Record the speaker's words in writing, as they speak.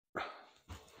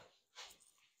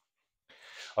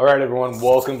All right, everyone,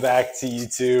 welcome back to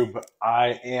YouTube.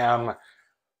 I am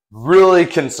really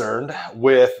concerned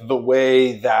with the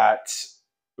way that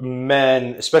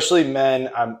men, especially men,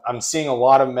 I'm seeing a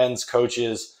lot of men's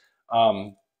coaches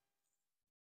who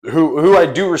I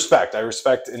do respect. I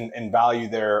respect and value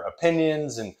their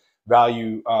opinions and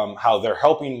value how they're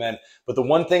helping men. But the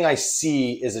one thing I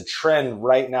see is a trend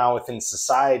right now within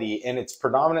society, and it's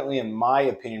predominantly, in my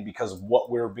opinion, because of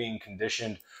what we're being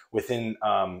conditioned within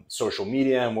social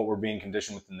media and what we're being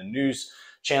conditioned within the news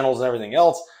channels and everything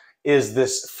else, is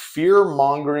this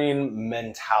fear-mongering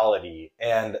mentality.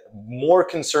 And more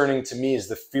concerning to me is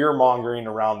the fear-mongering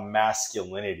around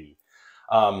masculinity.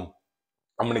 I'm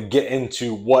going to get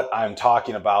into what I'm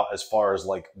talking about as far as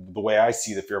like the way I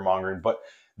see the fear-mongering, but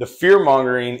the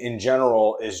fear-mongering in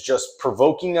general is just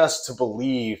provoking us to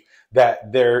believe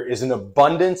that there is an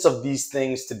abundance of these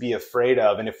things to be afraid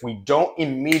of. And if we don't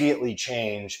immediately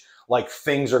change, like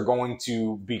things are going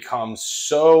to become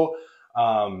so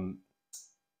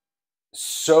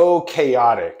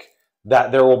chaotic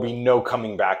that there will be no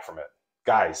coming back from it.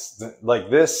 Guys,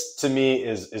 like this to me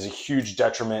is a huge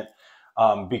detriment.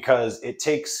 Because it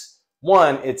takes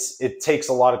it takes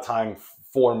a lot of time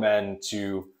for men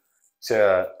to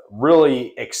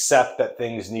really accept that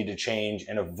things need to change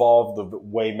and evolve the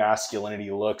way masculinity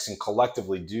looks and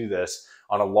collectively do this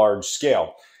on a large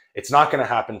scale. It's not going to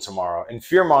happen tomorrow, and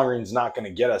fear-mongering is not going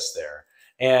to get us there.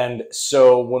 And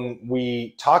so when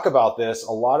we talk about this,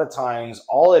 a lot of times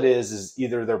all it is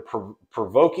either they're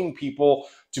provoking people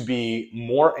to be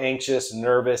more anxious,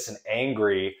 nervous, and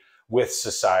angry with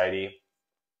society,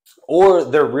 or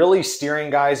they're really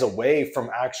steering guys away from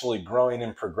actually growing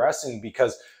and progressing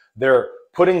because they're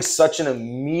putting such an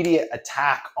immediate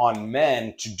attack on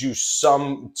men to do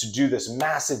this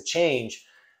massive change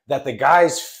that the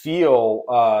guys feel,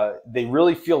 they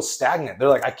really feel stagnant. They're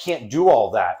like, I can't do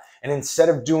all that. And instead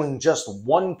of doing just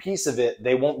one piece of it,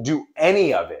 they won't do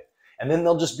any of it. And then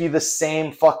they'll just be the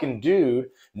same fucking dude,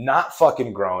 not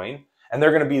fucking growing. And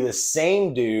they're going to be the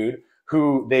same dude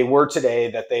who they were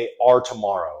today that they are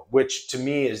tomorrow, which to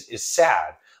me is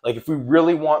sad. Like if we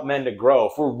really want men to grow,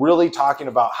 if we're really talking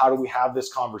about how do we have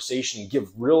this conversation and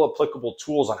give real applicable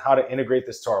tools on how to integrate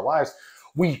this to our lives,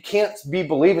 we can't be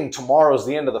believing tomorrow's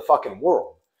the end of the fucking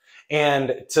world.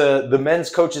 And to the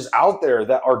men's coaches out there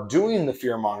that are doing the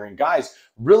fear-mongering, guys,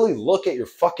 really look at your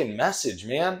fucking message,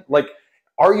 man. Like,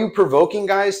 are you provoking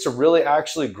guys to really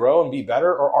actually grow and be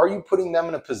better? Or are you putting them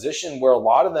in a position where a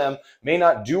lot of them may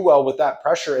not do well with that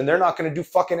pressure and they're not going to do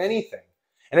fucking anything?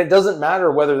 And it doesn't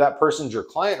matter whether that person's your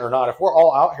client or not. If we're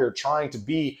all out here trying to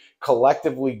be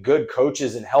collectively good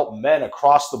coaches and help men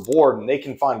across the board and they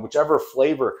can find whichever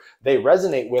flavor they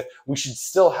resonate with, we should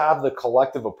still have the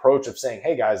collective approach of saying,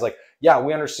 hey guys, like, yeah,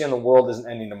 we understand the world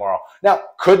isn't ending tomorrow. Now,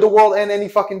 could the world end any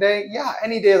fucking day? Yeah,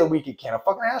 any day of the week it can. A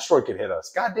fucking asteroid could hit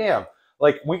us. Goddamn.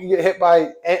 Like, we can get hit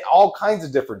by all kinds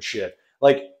of different shit.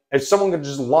 Like, if someone could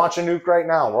just launch a nuke right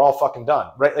now, we're all fucking done,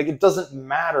 right? Like, it doesn't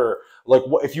matter. Like,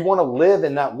 if you want to live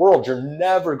in that world, you're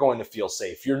never going to feel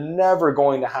safe. You're never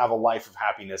going to have a life of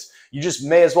happiness. You just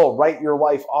may as well write your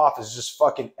life off as just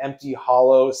fucking empty,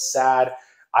 hollow, sad,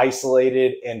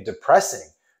 isolated, and depressing.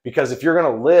 Because if you're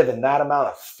going to live in that amount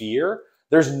of fear,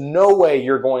 there's no way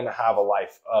you're going to have a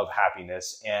life of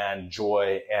happiness and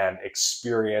joy and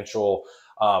experiential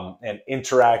and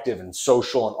interactive and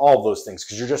social and all of those things,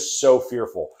 because you're just so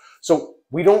fearful. So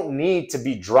we don't need to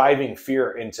be driving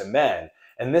fear into men.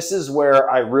 And this is where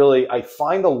I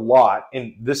find a lot,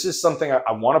 and this is something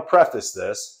I want to preface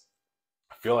this.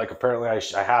 I feel like apparently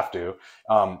I have to,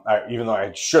 even though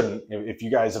I shouldn't. If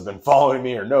you guys have been following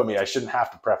me or know me, I shouldn't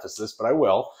have to preface this, but I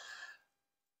will.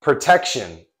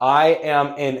 Protection. I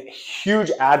am a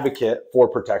huge advocate for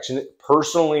protection.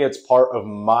 Personally, it's part of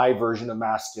my version of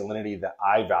masculinity that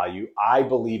I value. I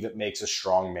believe it makes a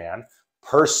strong man.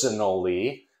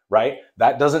 Personally, right?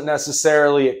 That doesn't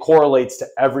necessarily, it correlates to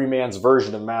every man's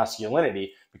version of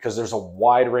masculinity because there's a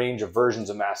wide range of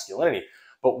versions of masculinity.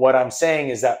 But what I'm saying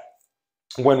is that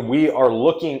when we are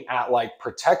looking at like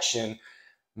protection,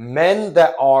 men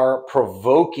that are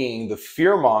provoking the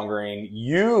fear-mongering,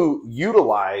 you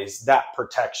utilize that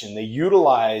protection. They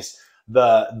utilize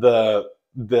the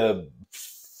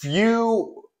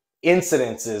few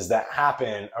incidences that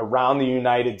happen around the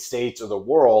United States or the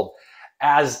world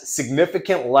as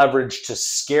significant leverage to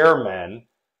scare men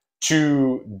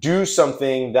to do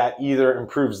something that either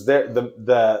improves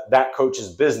that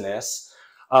coach's business,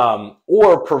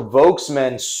 or provokes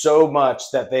men so much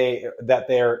that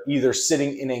they're either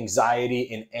sitting in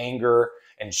anxiety and anger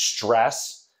and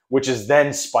stress, which is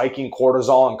then spiking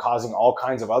cortisol and causing all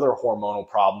kinds of other hormonal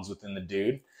problems within the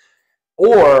dude.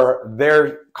 or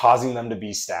they're causing them to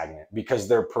be stagnant because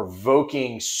they're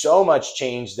provoking so much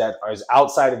change that is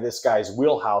outside of this guy's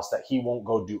wheelhouse that he won't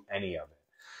go do any of it.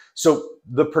 So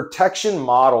the protection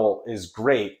model is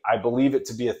great. I believe it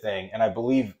to be a thing, and I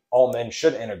believe all men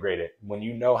should integrate it. When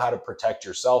you know how to protect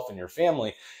yourself and your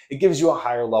family, it gives you a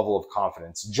higher level of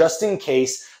confidence, just in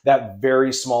case that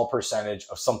very small percentage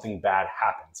of something bad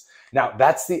happens. Now,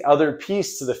 that's the other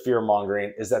piece to the fear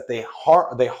mongering, is that they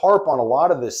harp on a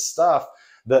lot of this stuff,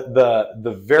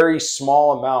 the very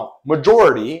small amount,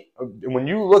 majority, when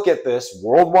you look at this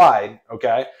worldwide,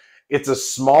 okay, it's a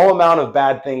small amount of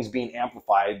bad things being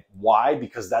amplified. Why?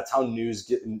 Because that's how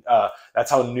news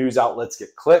outlets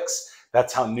get clicks.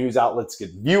 That's how news outlets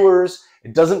get viewers.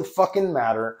 It doesn't fucking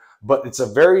matter, but it's a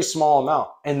very small amount.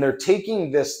 And they're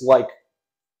taking this like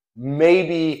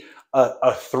maybe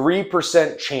a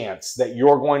 3% chance that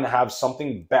you're going to have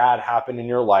something bad happen in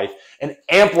your life and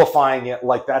amplifying it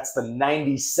like that's the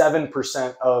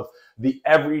 97% of the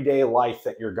everyday life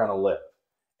that you're going to live.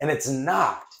 And it's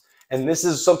not. And this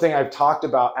is something I've talked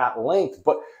about at length,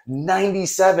 but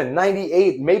 97,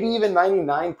 98, maybe even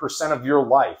 99% of your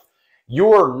life,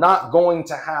 you're not going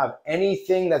to have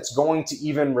anything that's going to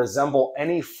even resemble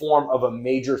any form of a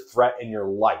major threat in your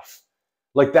life.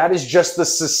 Like, that is just the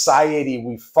society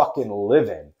we fucking live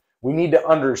in. We need to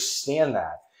understand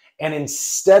that. And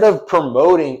instead of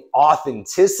promoting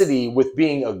authenticity with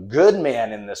being a good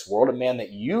man in this world, a man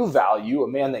that you value, a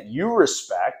man that you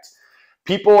respect,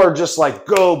 people are just like,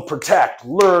 go protect,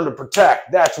 learn to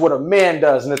protect. That's what a man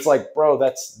does. And it's like, bro,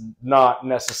 that's not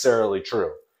necessarily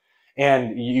true.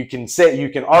 And you can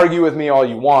argue with me all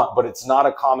you want, but it's not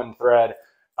a common thread,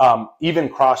 even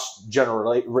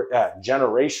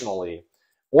generationally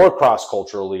or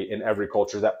cross-culturally in every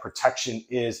culture, that protection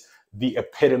is the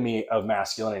epitome of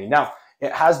masculinity. Now,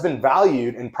 it has been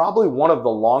valued, and probably one of the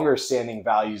longer standing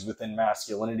values within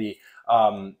masculinity.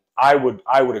 I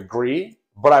would agree,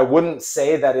 but I wouldn't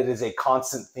say that it is a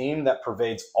constant theme that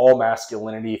pervades all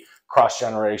masculinity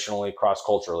cross-generationally,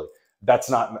 cross-culturally.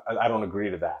 I don't agree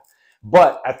to that.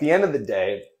 But at the end of the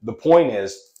day, the point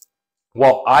is,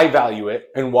 while I value it,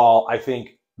 and while I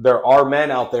think there are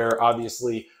men out there,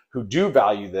 obviously, who do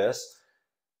value this,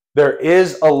 there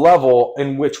is a level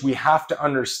in which we have to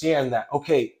understand that,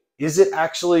 okay, is it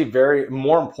actually very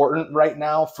more important right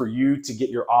now for you to get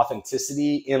your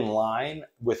authenticity in line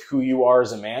with who you are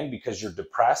as a man because you're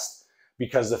depressed,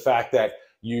 because the fact that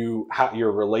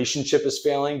your relationship is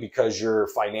failing, because you're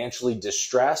financially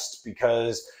distressed,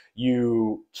 because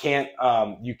you can't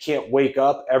wake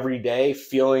up every day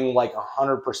feeling like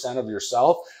 100% of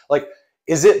yourself? Like,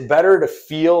 is it better to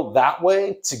feel that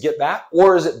way to get that?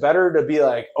 Or is it better to be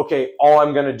like, okay, all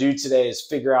I'm going to do today is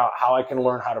figure out how I can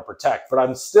learn how to protect, but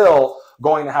I'm still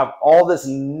going to have all this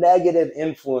negative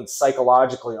influence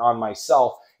psychologically on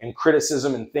myself and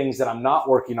criticism and things that I'm not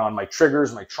working on, my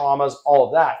triggers, my traumas, all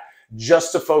of that,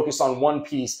 just to focus on one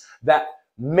piece that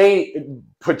may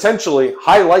potentially,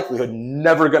 high likelihood,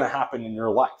 never going to happen in your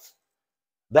life?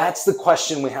 That's the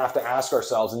question we have to ask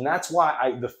ourselves. And that's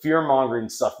why the fear-mongering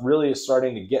stuff really is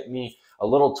starting to get me a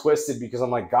little twisted, because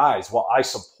I'm like, guys, while I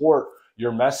support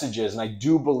your messages, and I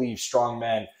do believe strong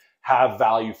men have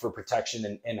value for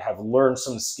protection and have learned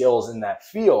some skills in that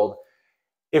field,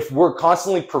 if we're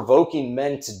constantly provoking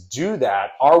men to do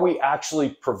that, are we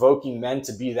actually provoking men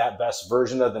to be that best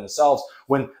version of themselves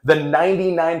when the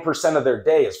 99% of their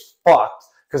day is fucked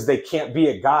because they can't be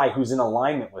a guy who's in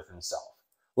alignment with himself?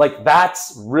 Like,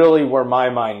 that's really where my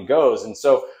mind goes. And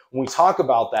so when we talk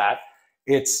about that,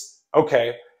 it's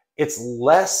okay. It's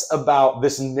less about,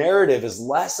 this narrative is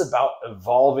less about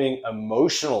evolving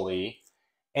emotionally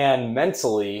and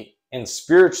mentally and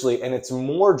spiritually, and it's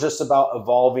more just about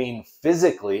evolving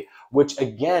physically, which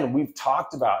again, we've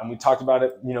talked about, and we talked about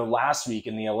it, last week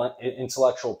in the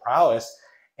intellectual prowess,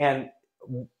 and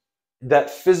that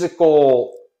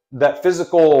physical, I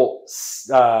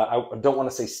don't want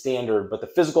to say standard, but the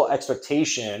physical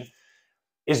expectation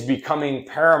is becoming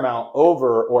paramount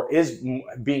over, or is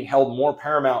being held more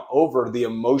paramount over, the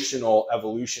emotional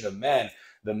evolution of men,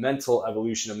 the mental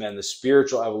evolution of men, the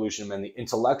spiritual evolution of men, the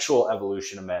intellectual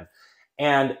evolution of men.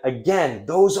 And again,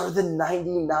 those are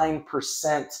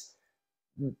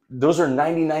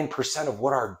 99% of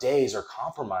what our days are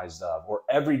compromised of, or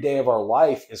every day of our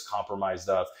life is compromised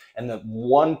of. And the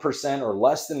 1% or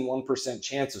less than 1%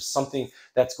 chance of something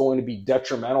that's going to be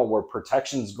detrimental, where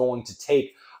protection is going to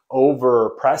take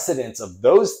over precedence of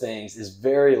those things, is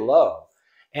very low.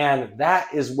 And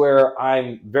that is where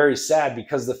I'm very sad,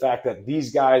 because the fact that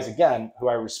these guys, again, who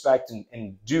I respect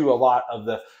and do a lot of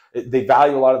they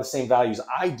value a lot of the same values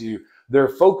I do, they're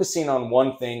focusing on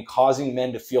one thing, causing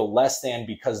men to feel less than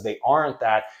because they aren't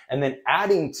that, and then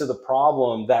adding to the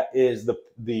problem that is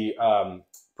the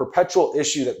perpetual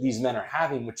issue that these men are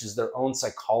having, which is their own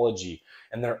psychology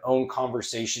and their own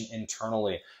conversation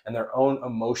internally and their own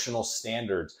emotional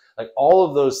standards. Like all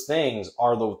of those things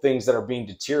are the things that are being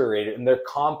deteriorated, and they're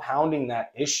compounding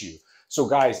that issue. So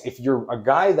guys, if you're a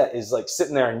guy that is like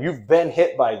sitting there and you've been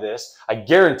hit by this, I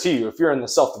guarantee you, if you're in the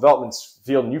self-development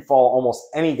field and you follow almost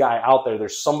any guy out there,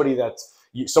 there's somebody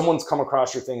someone's come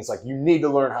across your things like, you need to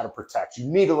learn how to protect. You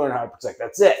need to learn how to protect.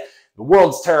 That's it. The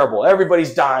world's terrible.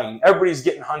 Everybody's dying. Everybody's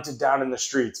getting hunted down in the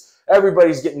streets.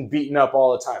 Everybody's getting beaten up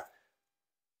all the time.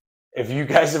 If you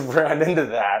guys have ran into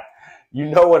that, you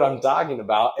know what I'm talking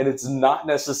about, and it's not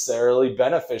necessarily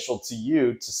beneficial to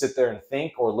you to sit there and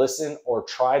think or listen or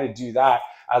try to do that,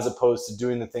 as opposed to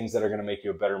doing the things that are going to make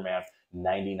you a better man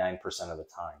 99% of the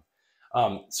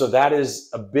time. So that is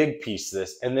a big piece to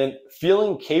this. And then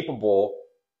feeling capable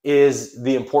is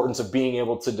the importance of being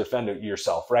able to defend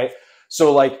yourself, right?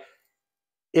 So like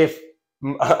if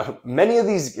many of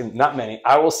these, not many,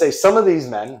 I will say some of these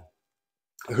men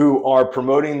who are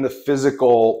promoting the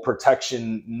physical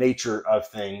protection nature of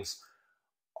things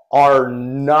are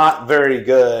not very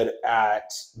good at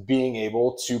being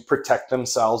able to protect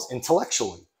themselves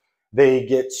intellectually. They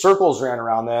get circles ran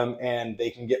around them, and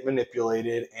they can get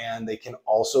manipulated, and they can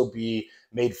also be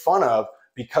made fun of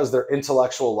because their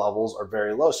intellectual levels are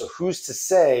very low. So who's to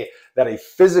say that a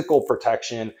physical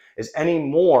protection is any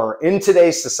more in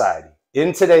today's society?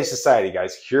 In today's society,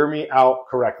 guys, hear me out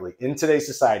correctly. In today's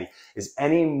society is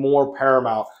any more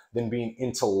paramount than being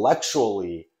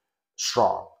intellectually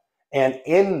strong. And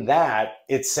in that,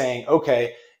 it's saying,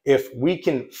 okay, if we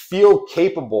can feel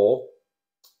capable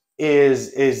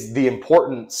is the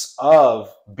importance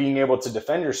of being able to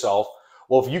defend yourself.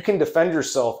 Well, if you can defend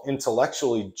yourself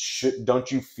intellectually, don't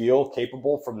you feel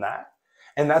capable from that?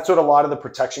 And that's what a lot of the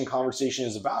protection conversation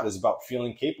is about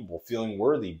feeling capable, feeling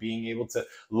worthy, being able to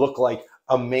look like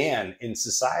a man in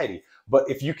society. But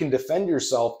if you can defend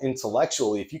yourself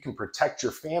intellectually, if you can protect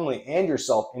your family and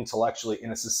yourself intellectually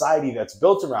in a society that's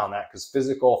built around that, because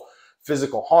physical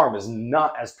harm is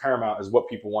not as paramount as what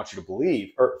people want you to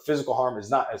believe, or physical harm is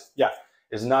not as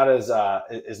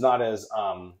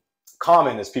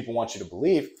common as people want you to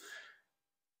believe.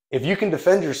 If you can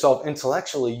defend yourself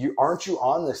intellectually, aren't you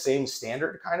on the same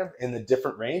standard kind of in the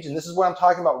different range? And this is what I'm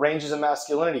talking about, ranges of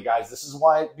masculinity, guys. This is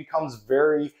why it becomes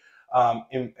very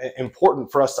important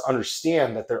for us to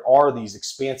understand that there are these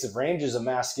expansive ranges of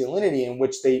masculinity in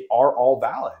which they are all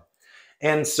valid.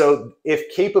 And so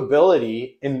if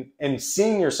capability and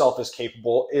seeing yourself as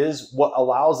capable is what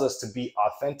allows us to be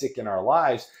authentic in our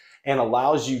lives and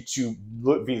allows you to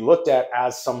be looked at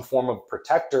as some form of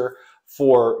protector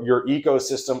for your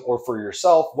ecosystem or for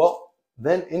yourself, well,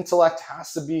 then intellect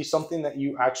has to be something that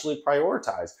you actually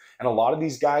prioritize. And a lot of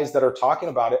these guys that are talking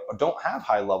about it don't have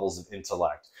high levels of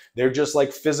intellect. They're just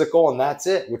like physical and that's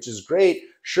it, which is great.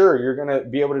 Sure, you're going to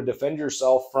be able to defend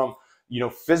yourself from,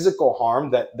 physical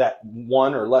harm, that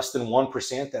 1 or less than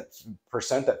 1%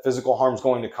 that physical harm is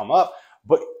going to come up.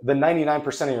 But the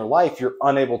 99% of your life, you're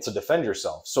unable to defend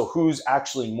yourself. So who's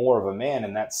actually more of a man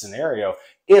in that scenario?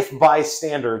 If by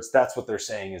standards, that's what they're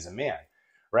saying is a man,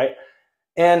 right?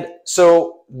 And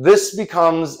so this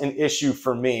becomes an issue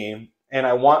for me, and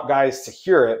I want guys to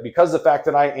hear it because the fact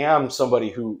that I am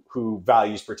somebody who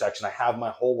values protection. I have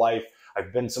my whole life.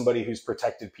 I've been somebody who's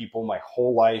protected people my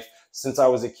whole life. Since I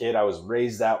was a kid, I was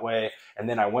raised that way. And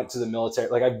then I went to the military.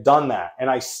 Like I've done that. And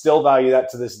I still value that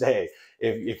to this day.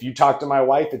 If you talk to my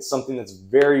wife, it's something that's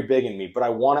very big in me, but I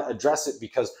want to address it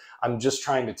because I'm just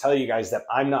trying to tell you guys that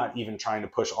I'm not even trying to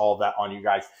push all of that on you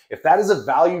guys. If that is a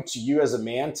value to you as a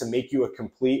man to make you a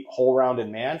complete whole-rounded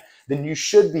man, then you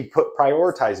should be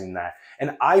prioritizing that.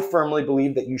 And I firmly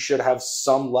believe that you should have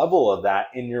some level of that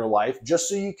in your life just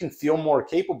so you can feel more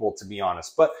capable, to be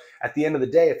honest. But at the end of the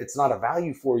day, if it's not a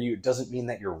value for you, it doesn't mean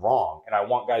that you're wrong. And I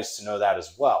want guys to know that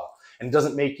as well. And it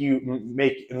doesn't make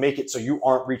it so you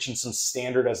aren't reaching some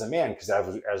standard as a man, because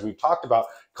as we've talked about,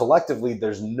 collectively,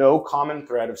 there's no common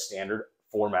thread of standard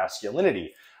for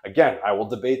masculinity. Again, I will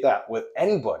debate that with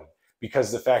anybody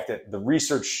because the fact that the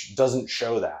research doesn't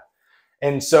show that.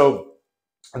 And so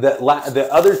the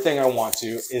other thing I want to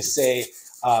is say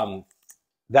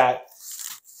that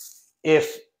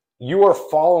if you are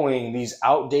following these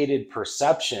outdated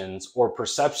perceptions or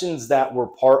perceptions that were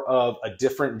part of a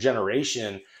different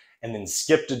generation and then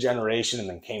skipped a generation and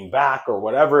then came back or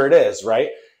whatever it is, right?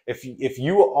 If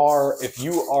you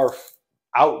are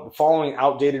out following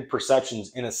outdated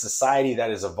perceptions in a society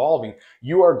that is evolving,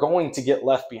 you are going to get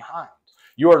left behind.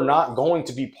 You are not going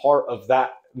to be part of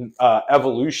that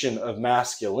evolution of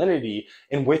masculinity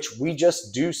in which we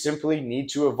just do simply need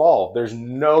to evolve. There's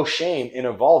no shame in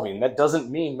evolving. That doesn't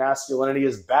mean masculinity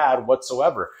is bad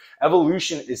whatsoever.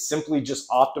 Evolution is simply just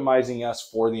optimizing us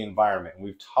for the environment.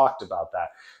 We've talked about that.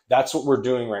 That's what we're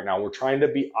doing right now. We're trying to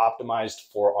be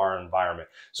optimized for our environment.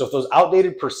 So if those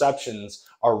outdated perceptions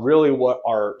are really what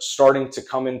are starting to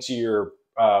come into your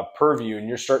purview, and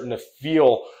you're starting to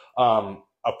feel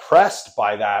oppressed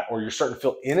by that, or you're starting to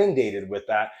feel inundated with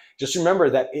that, just remember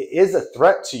that it is a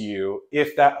threat to you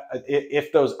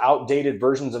if those outdated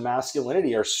versions of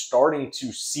masculinity are starting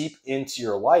to seep into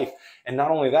your life. And not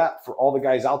only that, for all the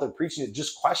guys out there preaching it,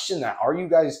 just question that. Are you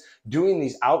guys doing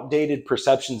these outdated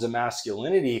perceptions of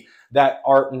masculinity that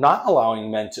are not allowing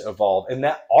men to evolve and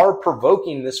that are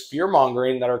provoking this fear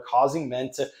mongering that are causing men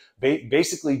to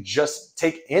basically just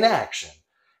take inaction?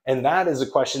 And that is a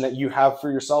question that you have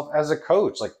for yourself as a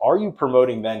coach. Like, are you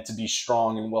promoting men to be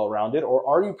strong and well-rounded, or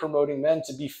are you promoting men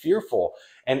to be fearful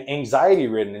and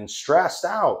anxiety-ridden and stressed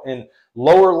out and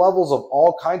lower levels of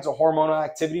all kinds of hormonal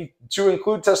activity, to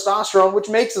include testosterone, which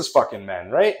makes us fucking men,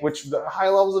 right? Which the high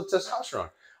levels of testosterone,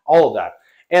 all of that.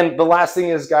 And the last thing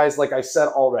is, guys, like I said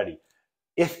already,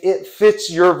 if it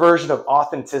fits your version of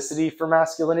authenticity for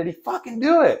masculinity, fucking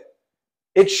do it.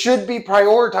 It should be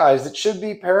prioritized. It should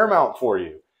be paramount for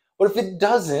you. But if it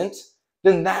doesn't,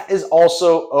 then that is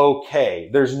also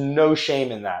okay. There's no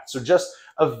shame in that. So just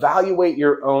evaluate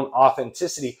your own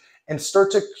authenticity and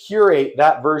start to curate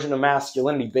that version of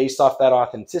masculinity based off that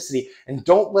authenticity. And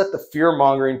don't let the fear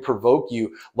mongering provoke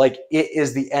you like it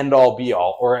is the end all be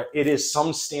all, or it is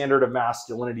some standard of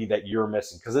masculinity that you're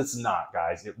missing, because it's not,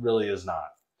 guys. It really is not.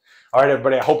 All right,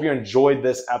 everybody, I hope you enjoyed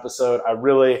this episode.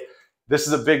 This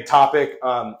is a big topic.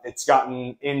 It's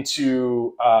gotten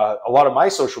into a lot of my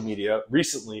social media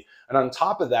recently. And on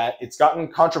top of that, it's gotten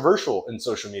controversial in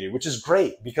social media, which is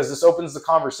great because this opens the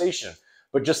conversation.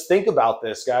 But just think about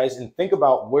this, guys, and think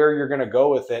about where you're going to go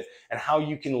with it and how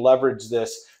you can leverage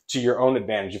this to your own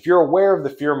advantage. If you're aware of the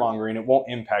fear mongering, it won't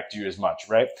impact you as much,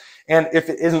 right? And if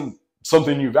it isn't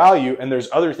something you value and there's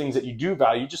other things that you do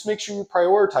value, just make sure you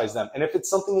prioritize them. And if it's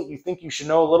something that you think you should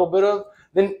know a little bit of,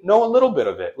 then know a little bit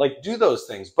of it. Like, do those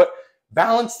things, but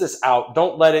balance this out.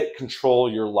 Don't let it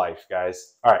control your life,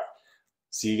 guys. All right.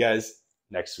 See you guys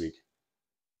next week.